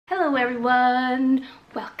Hello everyone,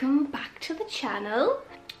 welcome back to the channel.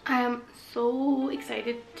 I am so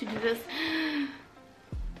excited to do this.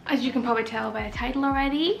 As you can probably tell by the title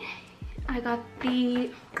already, I got a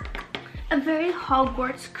very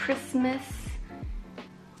Hogwarts Christmas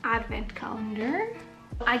advent calendar.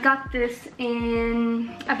 I got this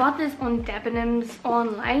I bought this on Debenhams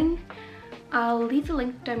online. I'll leave the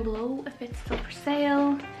link down below if it's still for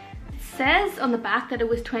sale. It says on the back that it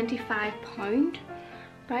was £25,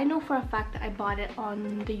 but I know for a fact that I bought it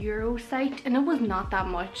on the Euro site and it was not that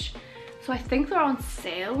much. So I think they're on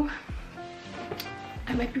sale.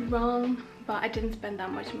 I might be wrong, but I didn't spend that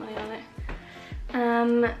much money on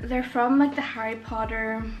it. They're from like the Harry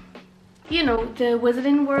Potter, you know, the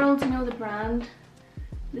Wizarding World, you know, the brand.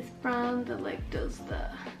 This brand that like does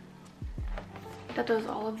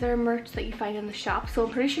all of their merch that you find in the shop. So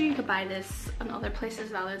I'm pretty sure you could buy this in other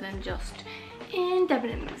places rather than just in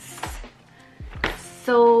Debenhams.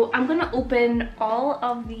 So I'm gonna open all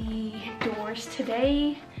of the doors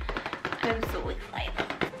today. I'm so excited.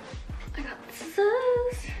 I got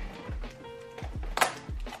scissors.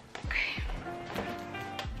 Okay.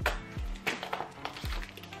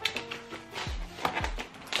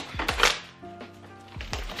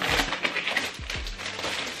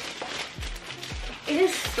 It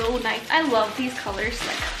is so nice. I love these colors.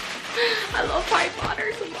 Like, I love Harry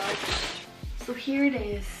Potter so much. So here it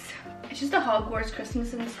is. It's just a Hogwarts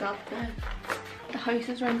Christmas and it's got the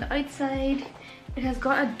houses around the outside. It has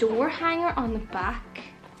got a door hanger on the back.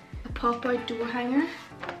 A pop-out door hanger.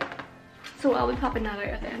 So I'll be popping that out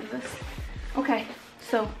at the end of this. Okay,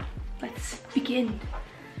 so let's begin.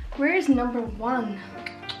 Where is number one?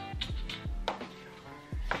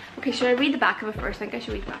 Okay, should I read the back of it first? I think I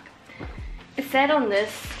should read the back. It said on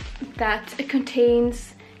this that it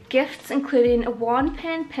contains gifts including a wand,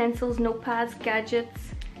 pen, pencils, notepads, gadgets,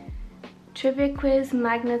 trivia quiz,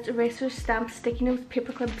 magnets, erasers, stamps, sticky notes,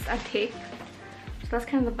 paper clips, and tape. So that's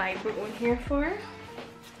kind of the vibe we're going here for.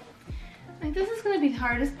 Like, this is going to be the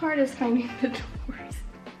hardest part, is finding the doors.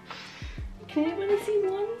 Can anybody see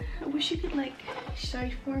one? I wish you could like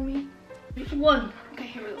shout for me. One. Okay,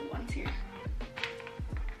 here are the ones here.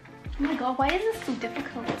 Oh my god, why is this so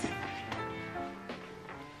difficult?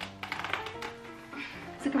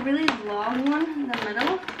 It's like a really long one in the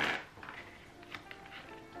middle.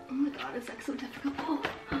 Oh my god, it's like so difficult.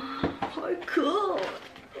 Oh, how cool.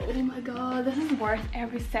 Oh my god, this is worth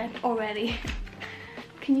every cent already.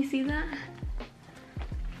 Can you see that?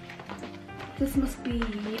 This must be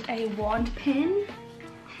a wand pen.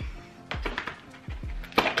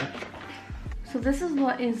 So this is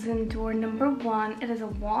what is in door number one. It is a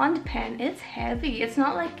wand pen. It's heavy. It's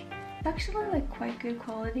not like, it's actually like quite good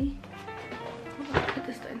quality. I'll put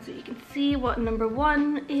this down so you can see what number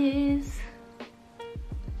one is.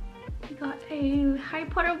 We got a Harry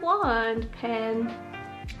Potter wand pen,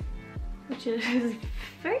 which is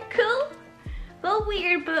very cool. A little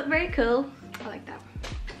weird, but very cool. I like that.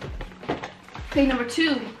 Okay, number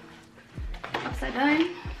two. Upside down.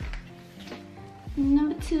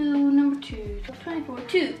 Number two. 24,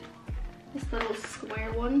 two. This little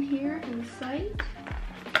square one here on the side.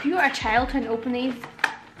 If you are a child trying to open these,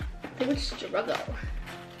 they would struggle.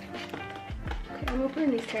 Okay, I'm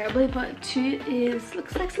opening these terribly, but two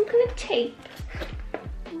looks like some kind of tape.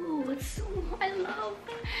 Oh, it's so, I love.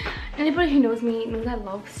 Anybody who knows me knows I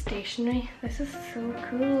love stationery. This is so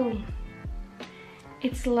cool.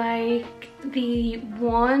 It's like the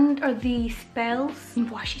wand or the spells in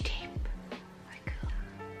washi tape. Very cool.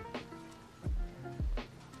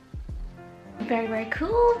 Very, very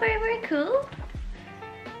cool. Very, very cool.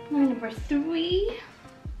 Now number three.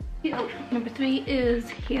 Oh, number three is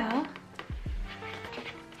here.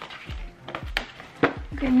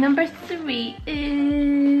 Okay, number three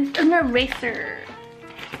is an eraser.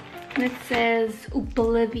 And it says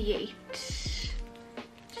Obliviate.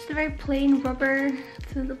 Just a very plain rubber. It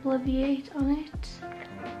says Obliviate on it.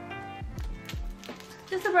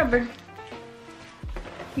 Just a rubber.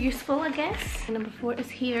 Useful, I guess. And number four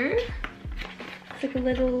is here. It's like a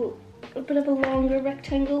bit of a longer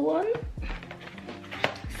rectangle one.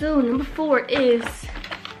 So number four is,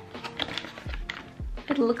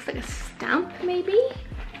 it looks like a stamp maybe?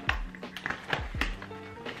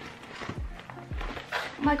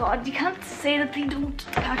 Oh my god, you can't say that they don't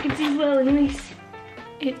package these well anyways.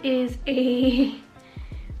 It is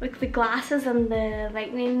like the glasses and the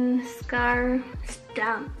lightning scar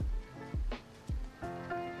stamp.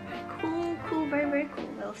 Very cool, very, very cool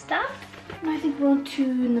little stamp. I think we're on to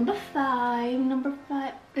number five. Number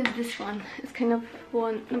five is this one. It's kind of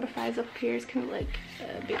one. Number five is up here. It's kind of like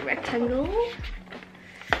a big rectangle.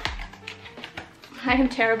 I am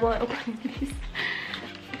terrible at opening these.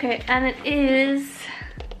 Okay, and it is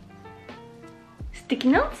sticky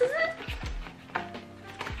notes, is it?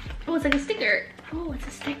 Oh, it's like a sticker. Oh, it's a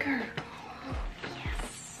sticker. Oh,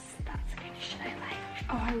 yes, that's the kind of shit I like.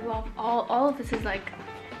 Oh, I love all of this is like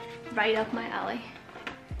right up my alley.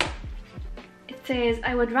 It says,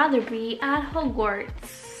 I would rather be at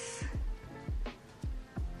Hogwarts.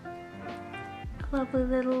 Lovely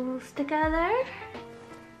little sticker there.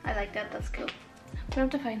 I like that, that's cool. I have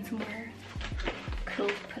to find somewhere cool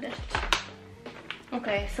to put it.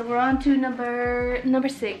 Okay, so we're on to number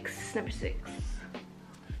 6. Number 6.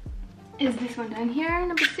 Is this one down here,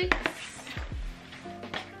 number 6?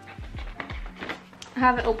 I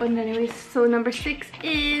have it opened anyways. So number 6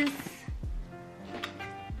 is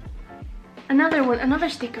another one, another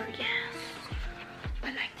sticker. Yes,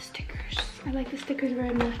 I like the stickers. I like the stickers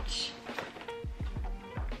very much.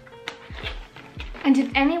 And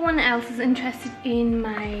if anyone else is interested in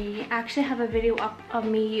I actually have a video up of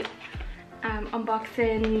me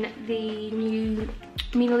unboxing the new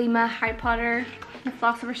Mina Lima Harry Potter The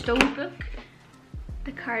Philosopher's Stone book.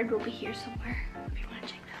 The card will be here somewhere if you want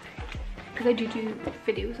to check that out. Because I do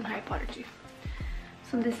videos on Harry Potter too.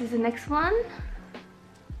 So this is the next one.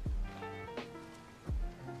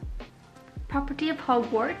 Property of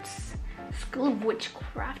Hogwarts, School of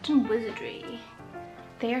Witchcraft and Wizardry.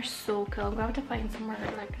 They are so cool. I'm gonna have to find somewhere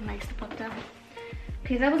like nice to put them.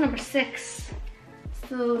 Okay, that was number 6.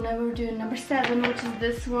 So now we're doing number 7, which is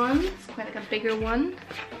this one. It's quite like a bigger one.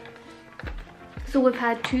 So we've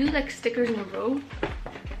had 2 like stickers in a row.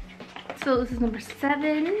 So this is number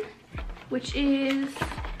 7, which is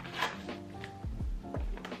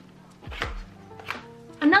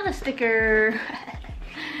another sticker.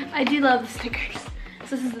 I do love the stickers.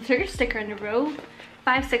 So this is the 3rd sticker in a row.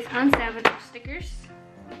 5, 6, and 7 are stickers.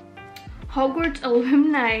 Hogwarts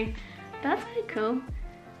alumni. That's pretty cool.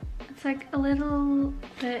 It's like a little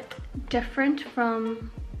bit different from.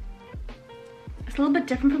 It's a little bit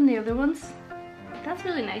different from the other ones. That's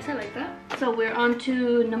really nice. I like that. So we're on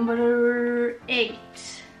to number 8.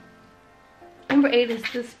 Number 8 is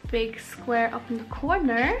this big square up in the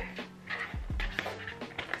corner.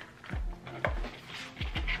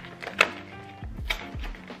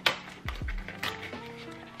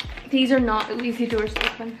 These are not easy doors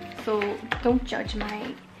to open, so don't judge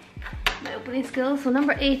my opening skills. So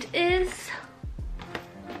number 8 is,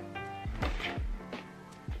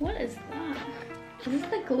 what is that? Is this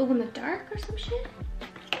like glow in the dark or some shit?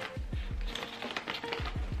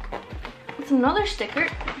 It's another sticker.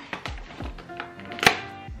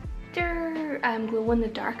 Glow in the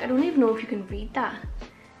dark. I don't even know if you can read that.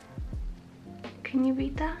 Can you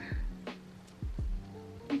read that?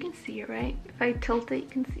 You can see it, right? If I tilt it, you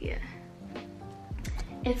can see it.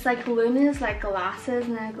 It's like Luna's like glasses,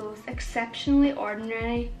 and then it goes exceptionally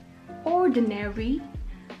ordinary. Luna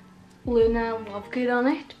Lovegood on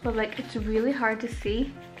it, but like it's really hard to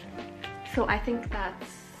see. So I think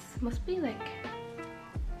that's must be like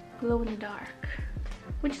glow in the dark,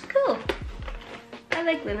 which is cool. I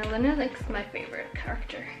like Luna. Luna like my favorite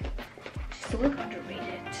character. She's so like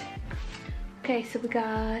underrated. Okay, so we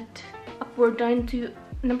got we're down to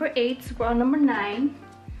number 8, so we're on number 9.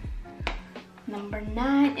 Number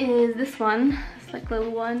 9 is this one. It's like a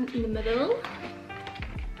little one in the middle.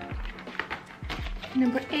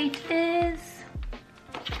 Number 8 is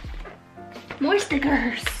more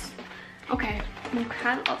stickers. Okay, I'm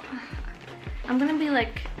kind of up. I'm gonna be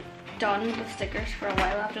like done with stickers for a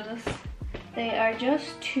while after this. They are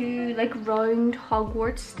just 2 like round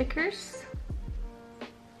Hogwarts stickers.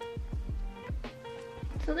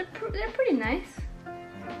 So they're pretty nice.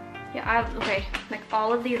 Yeah, okay, like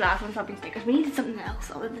all of these last ones have been stickers. We needed something else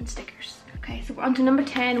other than stickers. Okay, so we're on to number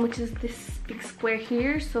 10, which is this big square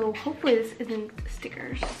here. So hopefully this isn't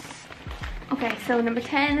stickers. Okay, so number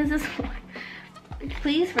 10 is this one.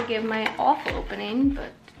 Please forgive my awful opening,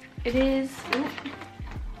 but it is. Ooh.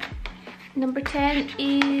 Number 10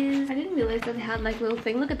 is, I didn't realize that they had like a little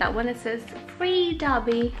thing. Look at that one, it says free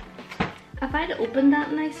Dobby. If I'd opened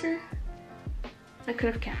that nicer, I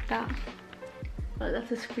could have kept that. But that's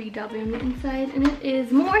this free Dobby on the inside, and it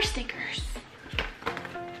is more stickers.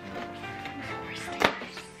 More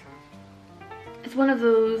stickers. It's one of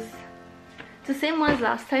those, it's the same one as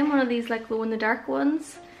last time, one of these like glow in the dark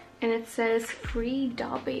ones, and it says free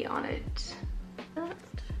Dobby on it.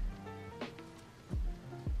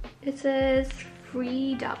 It says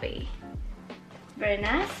free Dobby. Very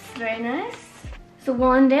nice, very nice. So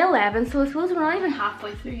we're on day 11, so I suppose we're not even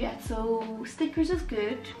halfway through yet, so stickers is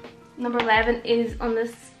good. Number 11 is on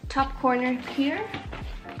this top corner here.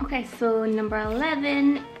 Okay, so number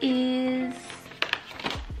 11 is,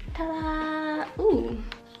 ta-da! Ooh,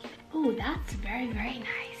 oh, that's very, very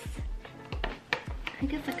nice.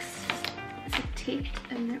 think it's like, is it taped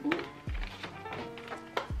in there? Ooh.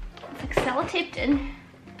 It's like sellotaped in.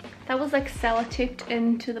 That was like sellotaped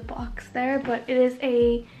into the box there, but it is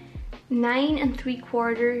a 9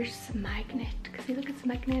 3/4 magnet. Cause see, look, it's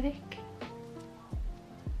magnetic.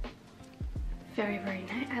 Very, very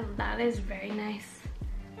nice. That is very nice.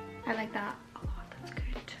 I like that a lot. That's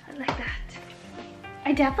good. I like that.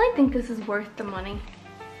 I definitely think this is worth the money.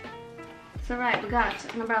 So right, we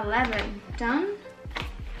got number 11 done.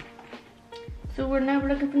 So we're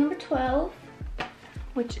looking for number 12,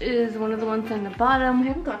 which is one of the ones on the bottom. We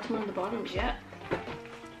haven't got to one of the bottoms yet.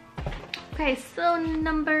 Okay, so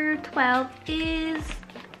number 12 is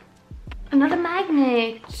another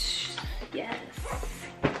magnet. Yes.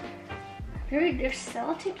 They're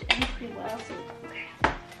sellotaped in pretty well, so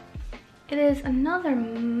okay. It is another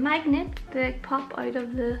magnet that pop out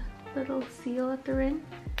of the little seal that they're in.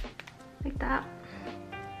 Like that.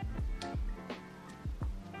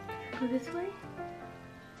 Go this way.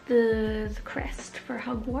 The crest for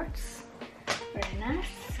Hogwarts. Very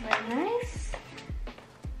nice, very nice.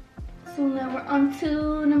 So now we're on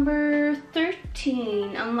to number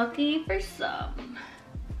 13. Unlucky for some.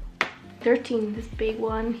 13, this big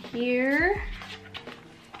one here.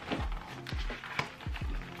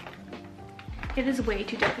 It is way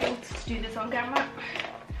too difficult to do this on camera.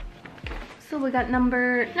 So we got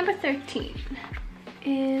number 13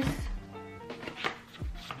 is,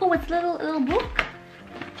 oh, it's a little book.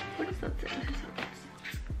 What is that?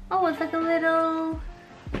 Oh, it's like a little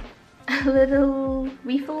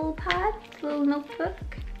refill pad, little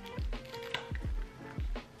notebook.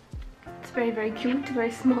 It's very, very cute,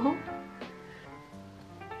 very small.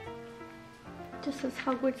 Just says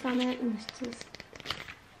Hogwarts on it, and it's just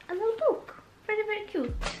a little book. Very, very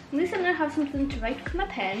cute. At least I'm gonna have something to write with my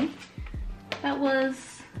pen. That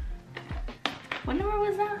was, what number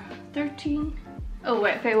was that? 13? Oh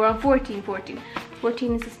wait, okay, we're on 14.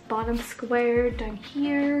 14 is this bottom square down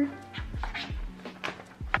here.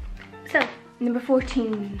 So, number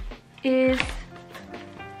 14 is,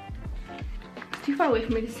 it's too far away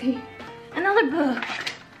for me to see. Another book.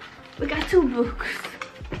 We got 2 books.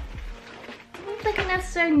 I don't think I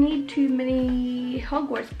necessarily need too many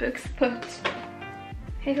Hogwarts books, but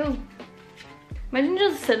hey ho. Imagine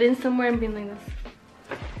just sitting somewhere and being like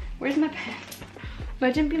this. Where's my pen?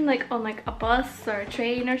 Imagine being like on like a bus or a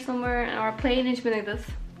train or somewhere, or a plane, and just being like this.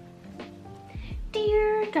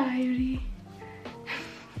 Dear diary.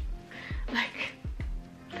 Like,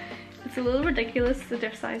 it's a little ridiculous, the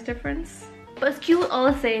size difference. But it's cute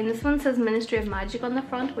all the same. This one says Ministry of Magic on the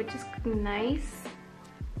front, which is nice.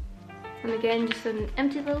 And again, just an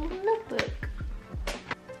empty little notebook.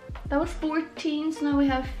 That was 14, so now we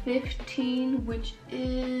have 15, which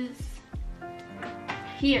is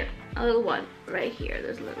here. A little one right here.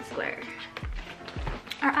 There's a little square.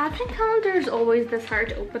 Our advent calendar is always this hard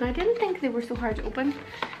to open. I didn't think they were so hard to open.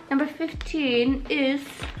 Number 15 is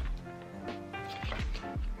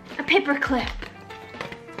a paper clip.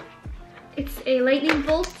 It's a lightning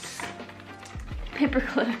bolt paper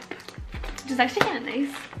clip, which is actually kind of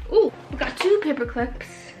nice. Ooh, we got 2 paper clips,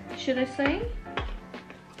 should I say?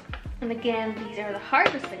 And again, these are the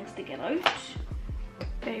hardest things to get out.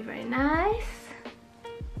 Very, very nice.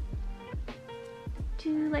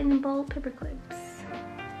 2 lightning bolt paper clips.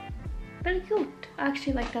 Very cute. I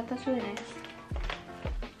actually like that. That's really nice.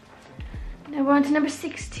 Now we're on to number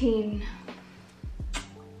 16.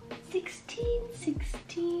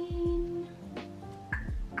 16.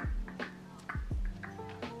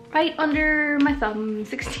 Right under my thumb,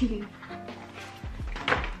 16.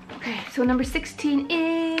 Okay, so number 16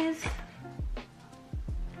 is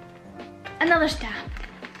another stamp.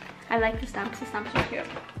 I like the stamps are cute.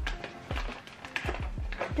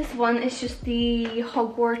 This one is just the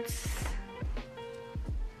Hogwarts,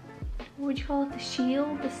 what would you call it? The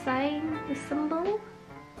shield, the sign, the symbol.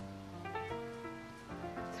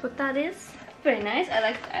 That's what that is. Very nice. I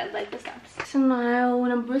like the stamps. So now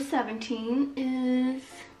number 17 is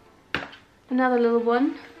another little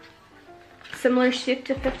one. Similar shape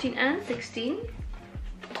to 15 and 16.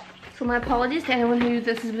 So my apologies to anyone who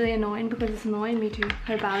this is really annoying, because it's annoying me too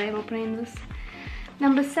how badly I'm opening this.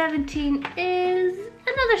 Number 17 is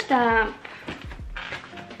another stamp.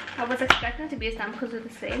 I was expecting it to be a stamp because they're the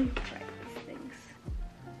same. Right, these things.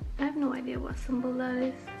 I have no idea what symbol that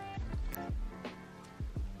is.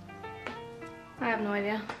 I have no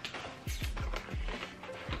idea.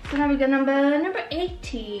 So now we got number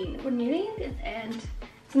 18. We're nearly at the end.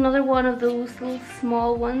 It's another one of those little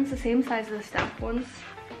small ones, the same size as the stamp ones.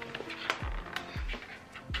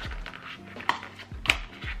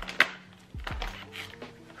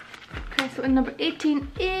 Okay, so in number 18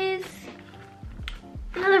 is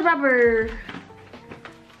Another rubber.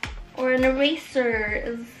 Or an eraser,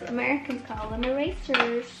 as Americans call them,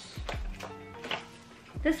 erasers.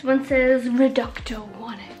 This one says Reducto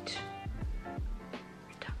on it.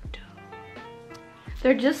 Reducto.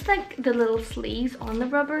 They're just like the little sleeves on the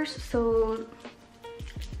rubbers, so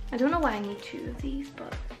I don't know why I need 2 of these,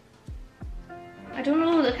 but I don't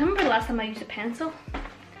know. I can't remember the last time I used a pencil,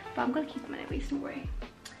 but I'm gonna keep them anyways, don't worry.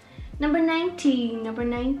 Number 19, number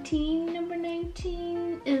 19, number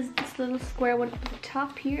 19 is this little square one at the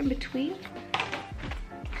top here in between.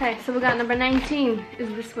 Okay, so we got number 19 is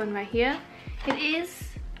this one right here. It is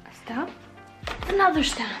a stamp. It's another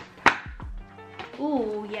stamp.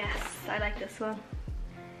 Oh yes, I like this one.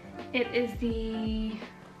 It is the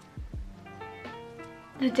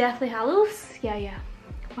Deathly Hallows. Yeah.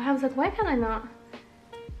 Well, I was like, why can't I not?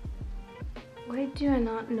 Why do I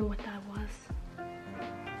not know what that was?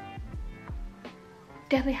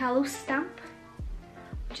 Deathly Hallows stamp,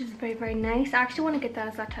 which is very, very nice. I actually want to get that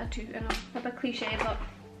as a tattoo. I know, a bit cliche, but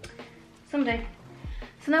someday.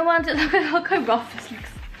 So now I want to look how rough this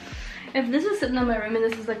looks. If this was sitting in my room and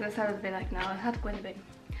this was like this, I would be like, no, it had to go in the bin.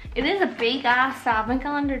 It is a big ass advent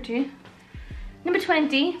calendar too. Number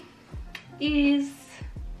 20 is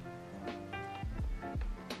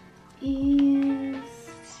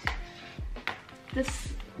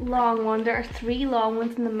this long one. There are 3 long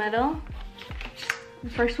ones in the middle. The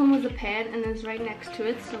first one was a pen and it's right next to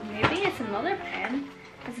it, so maybe it's another pen.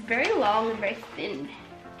 It's very long and very thin.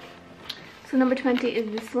 So number 20 is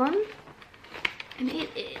this one, and it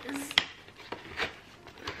is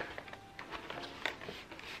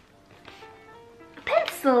a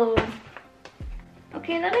pencil.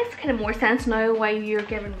 Okay, that makes kind of more sense now why you're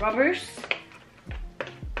given rubbers.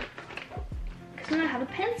 Because now I have a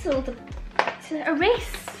pencil to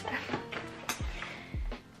erase.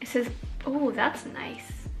 It says, oh, that's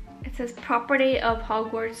nice. It says property of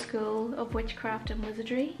Hogwarts School of Witchcraft and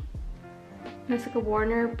Wizardry. And it's like a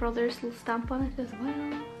Warner Brothers little stamp on it as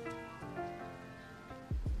well.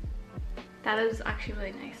 That is actually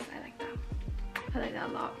really nice. I like that. I like that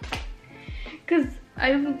a lot. Because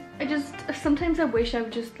I just, sometimes I wish I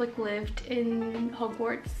would just like lived in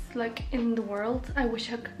Hogwarts, like in the world. I wish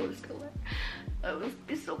I could go to school there. That would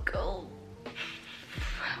be so cool.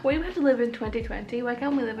 Why do we have to live in 2020? Why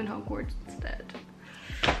can't we live in Hogwarts instead?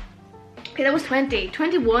 Okay, that was 20.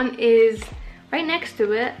 21 is right next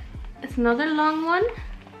to it. It's another long one.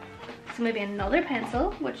 So maybe another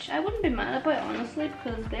pencil, which I wouldn't be mad about honestly,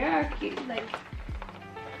 because they are cute. Like,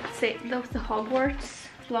 say the Hogwarts,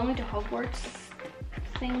 belonging to Hogwarts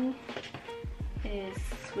thing is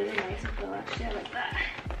really nice as well. Actually, I like that.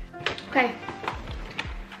 Okay.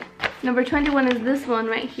 Number 21 is this one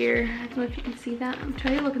right here. I don't know if you can see that. I'm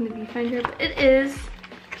trying to look in the viewfinder, but it is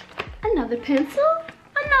another pencil.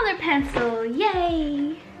 Another pencil,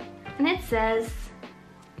 yay! And it says,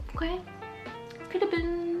 okay, could have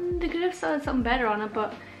been, they could have said something better on it,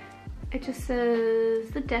 but it just says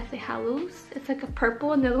the Deathly Hallows. It's like a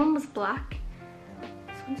purple, and the other one was black.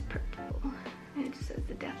 This one's purple, and it just says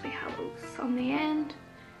the Deathly Hallows on the end.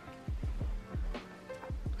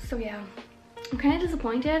 So yeah. I'm kind of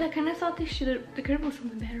disappointed. I kind of thought they could have put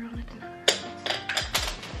something better on it than that.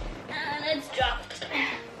 And it's dropped.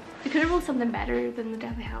 They could have wrote something better than the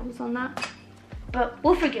Deathly Hallows on that. But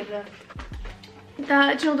we'll forgive them.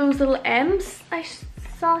 That, you know, those little M's I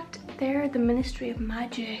saw there, the Ministry of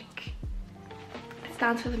Magic. It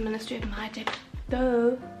stands for the Ministry of Magic.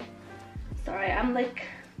 Duh. Sorry, I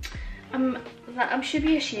should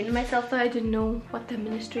be ashamed of myself that I didn't know what the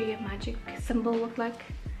Ministry of Magic symbol looked like.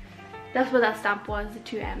 That's what that stamp was, the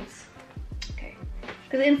 2 M's. Okay.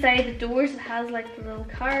 Because inside the doors it has like the little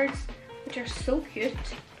cards, which are so cute.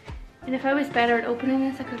 And if I was better at opening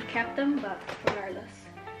this, I could have kept them, but regardless.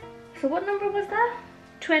 So what number was that?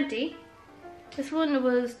 20. This one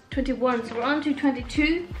was 21, so we're on to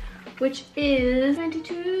 22, which is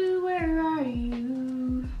 22, where are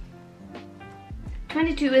you?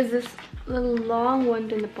 22 is this little long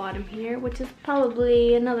one in the bottom here, which is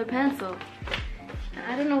probably another pencil.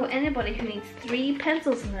 I don't know anybody who needs 3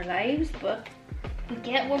 pencils in their lives, but we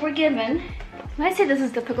get what we're given. When I say this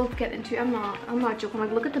is difficult to get into, I'm not joking.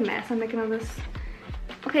 Like, look at the mess I'm making of this.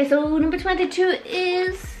 Okay, so number 22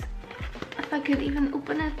 is, if I could even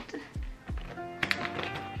open it,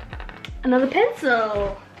 another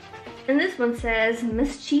pencil. And this one says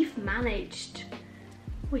Mischief Managed,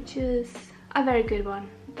 which is a very good one.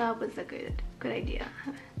 That was a good idea.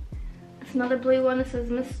 It's another blue one that says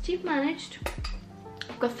Mischief Managed.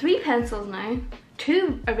 I've got 3 pencils now,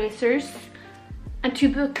 2 erasers, and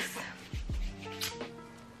 2 books.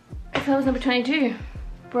 So that was number 22.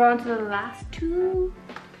 We're on to the last 2.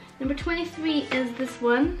 Number 23 is this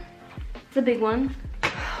one. It's a big one.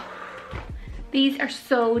 These are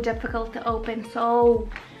so difficult to open. So,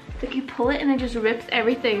 like you pull it and it just rips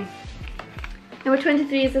everything. Number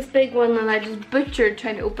 23 is this big one that I just butchered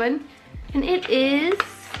trying to open. And it is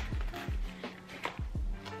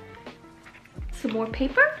some more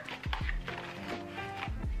paper.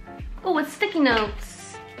 Oh, it's sticky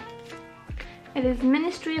notes. It is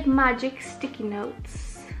Ministry of Magic sticky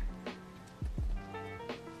notes.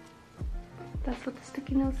 That's what the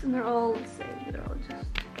sticky notes, and they're all the same. They're all just,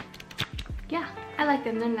 yeah, I like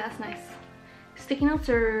them. Then that's nice. Sticky notes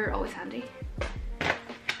are always handy.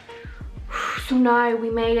 So now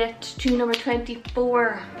we made it to number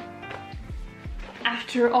 24.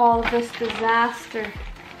 After all of this disaster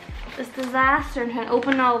and trying to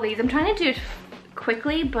open all of these. I'm trying to do it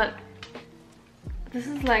quickly, but this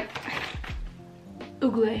is like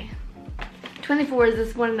ugly. 24 is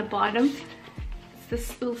this one in the bottom. It's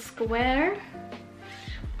this little square.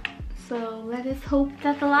 So let us hope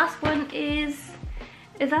that the last one is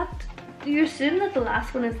that, you assume that the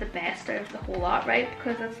last one is the best out of the whole lot, right?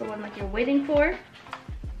 Because that's the one that you're waiting for.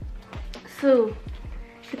 So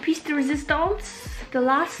the piece de resistance, the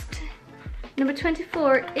last, number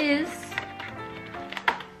 24 is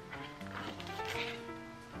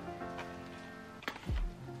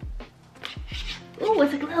oh,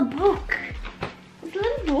 it's like a little book. It's a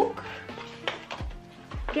little book.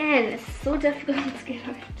 Again, it's so difficult to get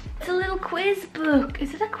out. It's a little quiz book.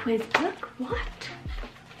 Is it a quiz book? What?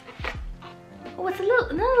 Oh, it's a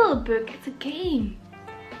little, not a little book, it's a game.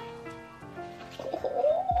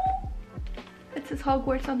 It says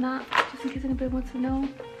Hogwarts on that, just in case anybody wants to know.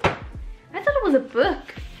 I thought it was a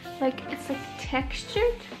book. Like, it's like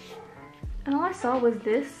textured. And all I saw was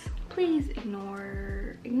this. Please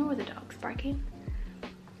ignore the dogs barking.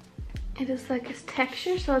 It is like it's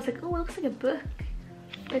texture, so I was like, oh, it looks like a book.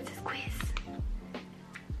 But it says quiz.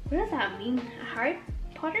 What does that mean? A Harry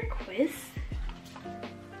Potter quiz?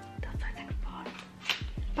 That sounds like fun.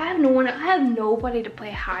 But I have nobody to play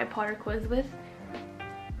a Harry Potter quiz with.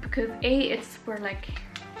 Because A, it's where like,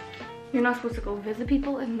 you're not supposed to go visit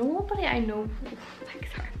people, and nobody I know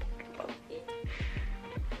likes Harry Potter.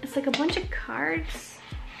 It's like a bunch of cards.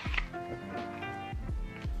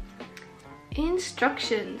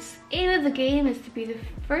 Instructions. Aim of the game is to be the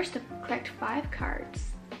first to collect 5 cards.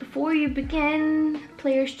 Before you begin,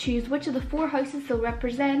 players choose which of the 4 houses they'll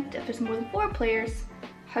represent. If there's more than 4 players,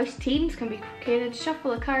 house teams can be created.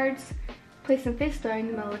 Shuffle the cards, place them face down in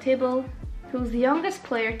the middle of the table. Who's the youngest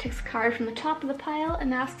player takes a card from the top of the pile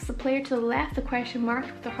and asks the player to the left the question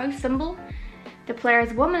marked with their house symbol. The player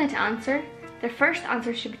has 1 minute to answer. Their first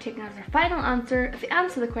answer should be taken as their final answer. If they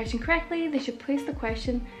answer the question correctly, they should place the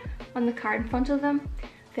question on the card in front of them.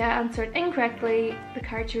 If they answered incorrectly, the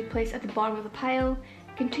card should be placed at the bottom of the pile.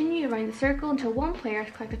 Continue around the circle until one player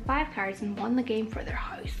has collected 5 cards and won the game for their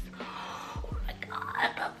house. Oh my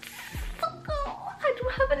god, that's so cool. I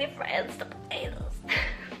don't have any friends to play this.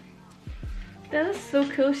 That is so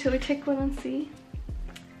cool. Shall we take one and see?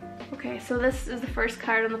 Okay, so this is the first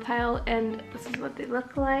card on the pile, and this is what they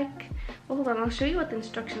look like. Well, hold on, I'll show you what the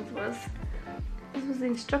instructions was. This was the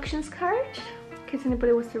instructions card, in case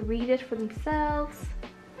anybody wants to read it for themselves.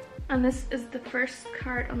 And this is the first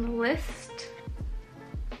card on the list.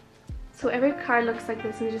 So every card looks like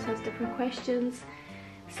this and it just has different questions.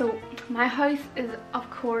 So my house is, of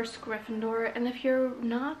course, Gryffindor, and if you're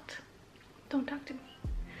not, don't talk to me.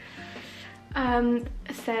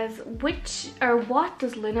 It says, what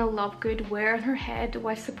does Luna Lovegood wear on her head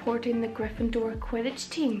while supporting the Gryffindor Quidditch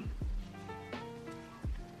team?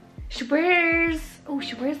 She wears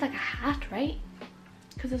like a hat, right?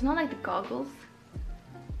 Because it's not like the goggles.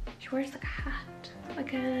 She wears like a hat,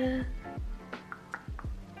 like a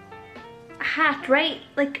hat, right?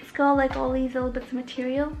 Like it's got like all these little bits of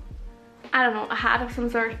material. I don't know, a hat of some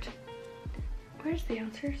sort. Where's the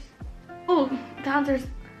answers? Oh,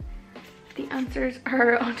 the answers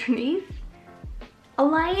are underneath. A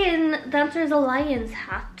lion, the answer is a lion's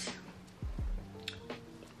hat.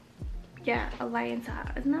 Yeah, a lion's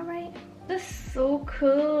hat, isn't that right? This is so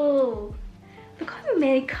cool. Look how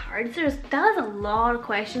many cards there is. That is a lot of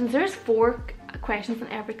questions. There's 4 questions on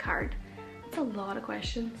every card. That's a lot of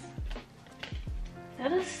questions.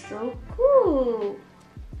 That is so cool.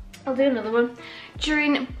 I'll do another one.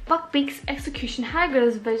 During Buckbeak's execution, Hagrid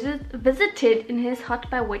is visited in his hut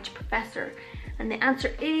by which professor? And the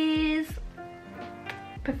answer is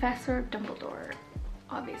Professor Dumbledore,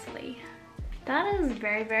 obviously. That is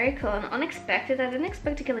very, very cool and unexpected. I didn't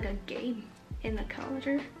expect to get like a game in the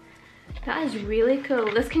calendar. That is really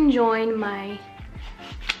cool. This can join my...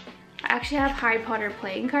 I actually have Harry Potter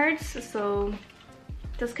playing cards, so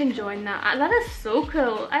this can join that. That is so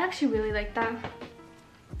cool. I actually really like that.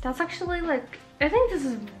 That's actually like, I think this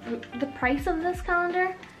is the price of this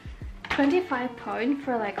calendar. £25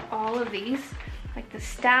 for like all of these. Like the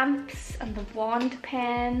stamps and the wand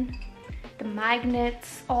pen, the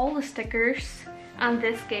magnets, all the stickers, and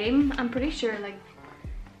this game. I'm pretty sure like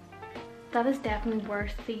that is definitely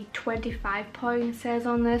worth the £25 it says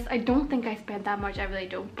on this. I don't think I spent that much, I really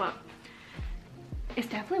don't, but it's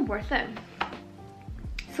definitely worth it.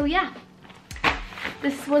 So yeah,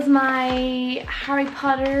 this was my Harry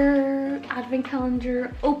Potter advent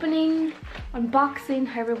calendar opening, unboxing,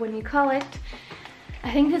 however when you call it.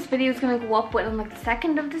 I think this video is going to go up on like the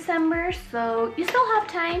 2nd of December, so you still have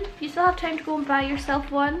time. You still have time to go and buy yourself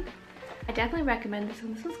one. I definitely recommend this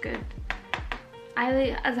one. This was good.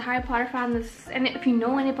 As a Harry Potter fan, and if you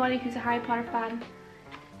know anybody who's a Harry Potter fan,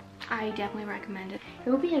 I definitely recommend it. It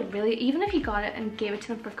would be a really, even if you got it and gave it to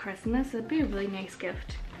them for Christmas, it'd be a really nice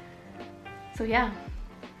gift. So yeah.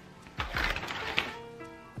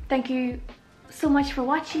 Thank you so much for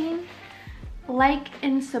watching. Like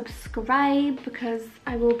and subscribe because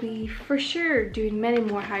I will be for sure doing many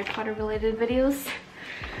more Harry Potter related videos.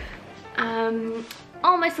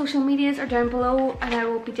 All my social medias are down below, and I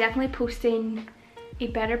will be definitely posting a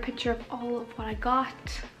better picture of all of what I got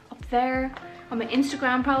up there on my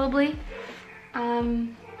Instagram probably.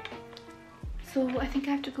 So I think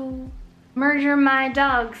I have to go murder my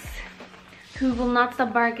dogs who will not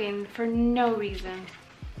stop barking for no reason.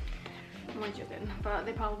 I'm only joking, but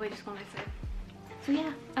they probably just want to say. So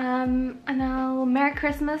yeah, and now Merry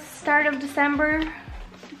Christmas, start of December,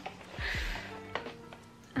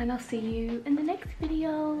 and I'll see you in the next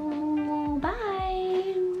video.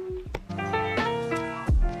 Bye!